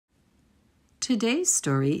Today's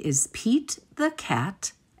story is Pete the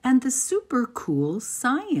Cat and the Supercool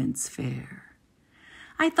Science Fair.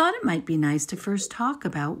 I thought it might be nice to first talk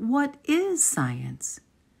about what is science.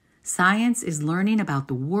 Science is learning about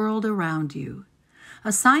the world around you.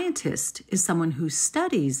 A scientist is someone who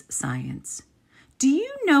studies science. Do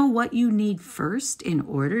you know what you need first in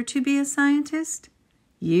order to be a scientist?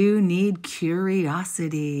 You need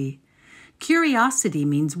curiosity. Curiosity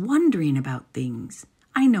means wondering about things.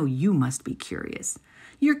 I know you must be curious.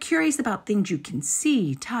 You're curious about things you can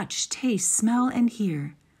see, touch, taste, smell, and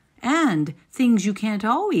hear. And things you can't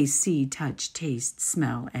always see, touch, taste,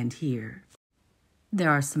 smell, and hear.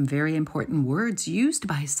 There are some very important words used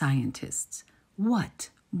by scientists. What,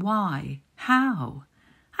 why, how.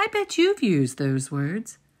 I bet you've used those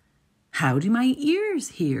words. How do my ears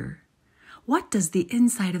hear? What does the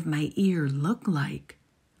inside of my ear look like?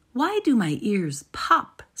 Why do my ears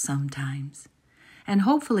pop sometimes? And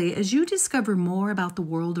hopefully, as you discover more about the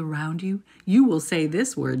world around you, you will say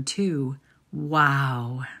this word too,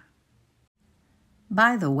 wow.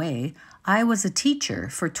 By the way, I was a teacher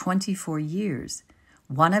for 24 years.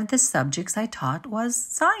 One of the subjects I taught was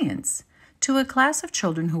science to a class of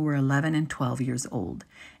children who were 11 and 12 years old.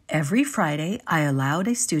 Every Friday, I allowed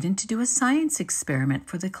a student to do a science experiment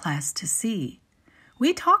for the class to see.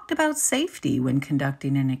 We talked about safety when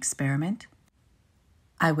conducting an experiment.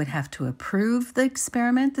 I would have to approve the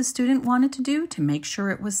experiment the student wanted to do to make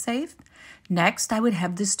sure it was safe. Next, I would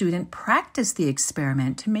have the student practice the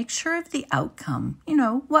experiment to make sure of the outcome,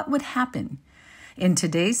 what would happen. In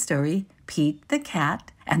today's story, Pete the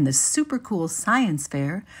Cat and the Supercool Science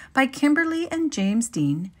Fair by Kimberly and James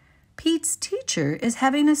Dean, Pete's teacher is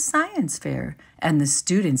having a science fair and the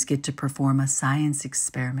students get to perform a science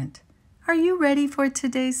experiment. Are you ready for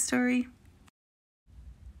today's story?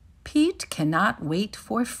 Pete cannot wait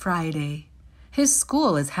for Friday. His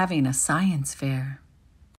school is having a science fair.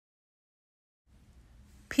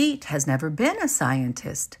 Pete has never been a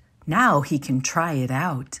scientist. Now he can try it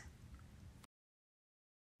out.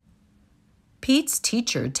 Pete's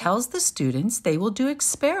teacher tells the students they will do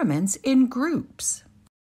experiments in groups.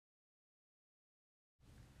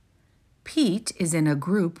 Pete is in a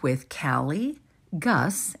group with Callie,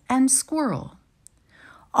 Gus, and Squirrel.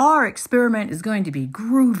 Our experiment is going to be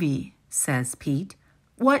groovy, says Pete.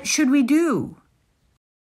 What should we do?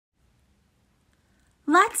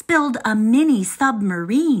 Let's build a mini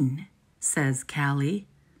submarine, says Callie.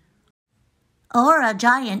 Or a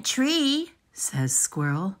giant tree, says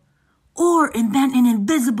Squirrel. Or invent an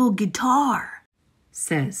invisible guitar,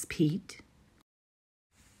 says Pete.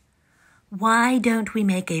 Why don't we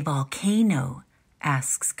make a volcano?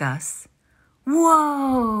 Asks Gus.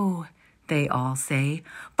 Whoa, they all say.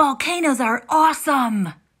 Volcanoes are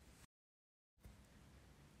awesome!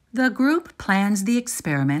 The group plans the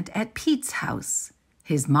experiment at Pete's house.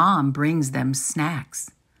 His mom brings them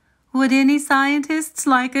snacks. Would any scientists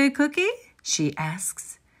like a cookie? She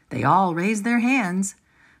asks. They all raise their hands.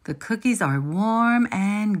 The cookies are warm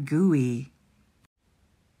and gooey.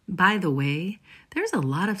 By the way, there's a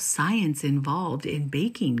lot of science involved in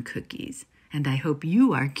baking cookies, and I hope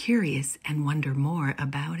you are curious and wonder more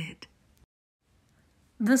about it.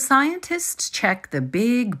 The scientists check the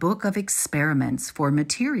big book of experiments for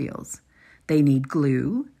materials. They need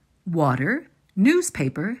glue, water,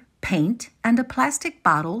 newspaper, paint, and a plastic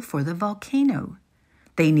bottle for the volcano.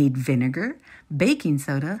 They need vinegar, baking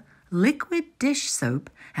soda, liquid dish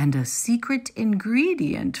soap, and a secret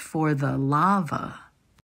ingredient for the lava.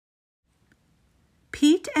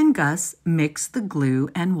 Pete and Gus mix the glue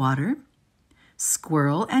and water.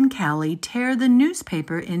 Squirrel and Callie tear the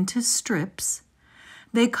newspaper into strips.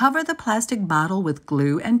 They cover the plastic bottle with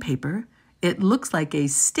glue and paper. It looks like a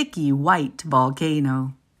sticky white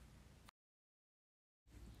volcano.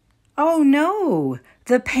 Oh no,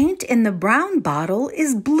 the paint in the brown bottle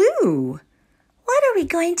is blue. What are we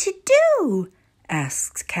going to do?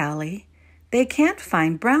 Asks Callie. They can't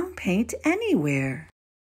find brown paint anywhere.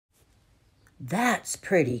 That's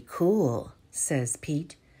pretty cool, says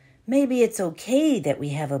Pete. Maybe it's okay that we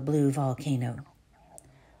have a blue volcano.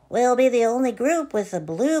 We'll be the only group with a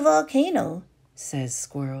blue volcano, says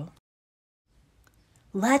Squirrel.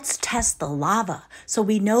 Let's test the lava so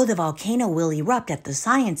we know the volcano will erupt at the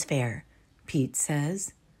science fair, Pete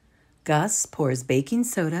says. Gus pours baking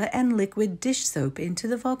soda and liquid dish soap into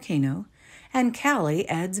the volcano, and Callie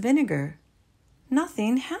adds vinegar.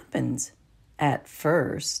 Nothing happens, at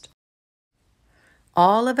first.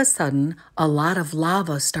 All of a sudden, a lot of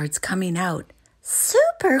lava starts coming out.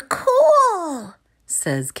 Super cool,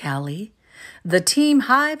 says Callie. The team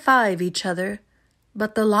high-five each other,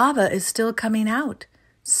 but the lava is still coming out.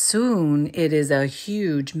 Soon it is a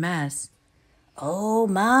huge mess. "Oh,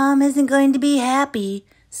 Mom isn't going to be happy,"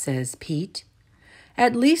 says Pete.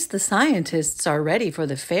 At least the scientists are ready for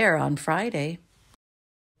the fair on Friday.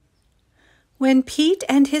 When Pete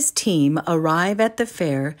and his team arrive at the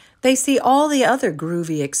fair, they see all the other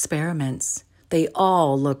groovy experiments. They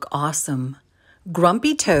all look awesome.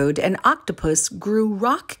 Grumpy Toad and Octopus grew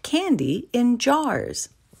rock candy in jars.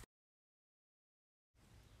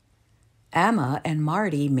 Emma and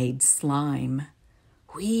Marty made slime.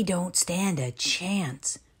 "We don't stand a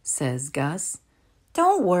chance," says Gus.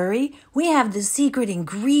 "Don't worry, we have the secret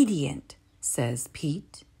ingredient," says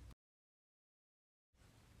Pete.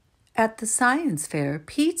 At the science fair,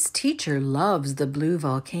 Pete's teacher loves the blue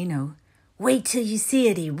volcano. "Wait till you see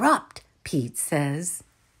it erupt," Pete says.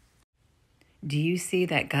 Do you see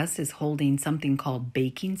that Gus is holding something called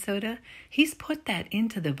baking soda? He's put that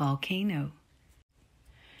into the volcano.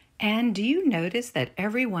 And do you notice that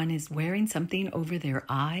everyone is wearing something over their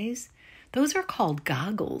eyes? Those are called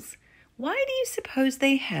goggles. Why do you suppose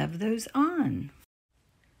they have those on?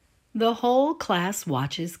 The whole class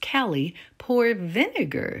watches Callie pour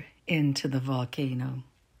vinegar into the volcano.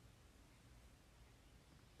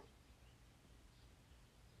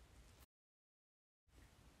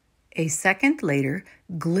 A second later,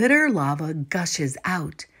 glitter lava gushes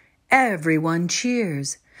out. Everyone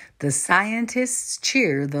cheers. The scientists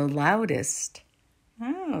cheer the loudest.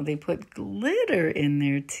 Oh, they put glitter in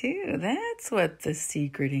there too. That's what the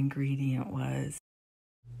secret ingredient was.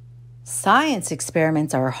 "Science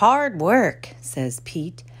experiments are hard work," says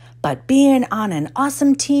Pete, "but being on an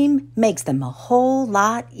awesome team makes them a whole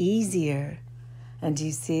lot easier." And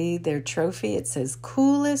you see their trophy? It says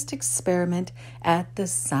coolest experiment at the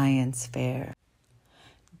science fair.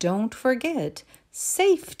 Don't forget,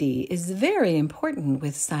 safety is very important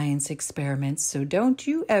with science experiments, so don't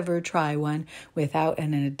you ever try one without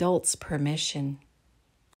an adult's permission.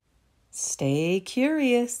 Stay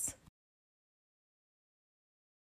curious.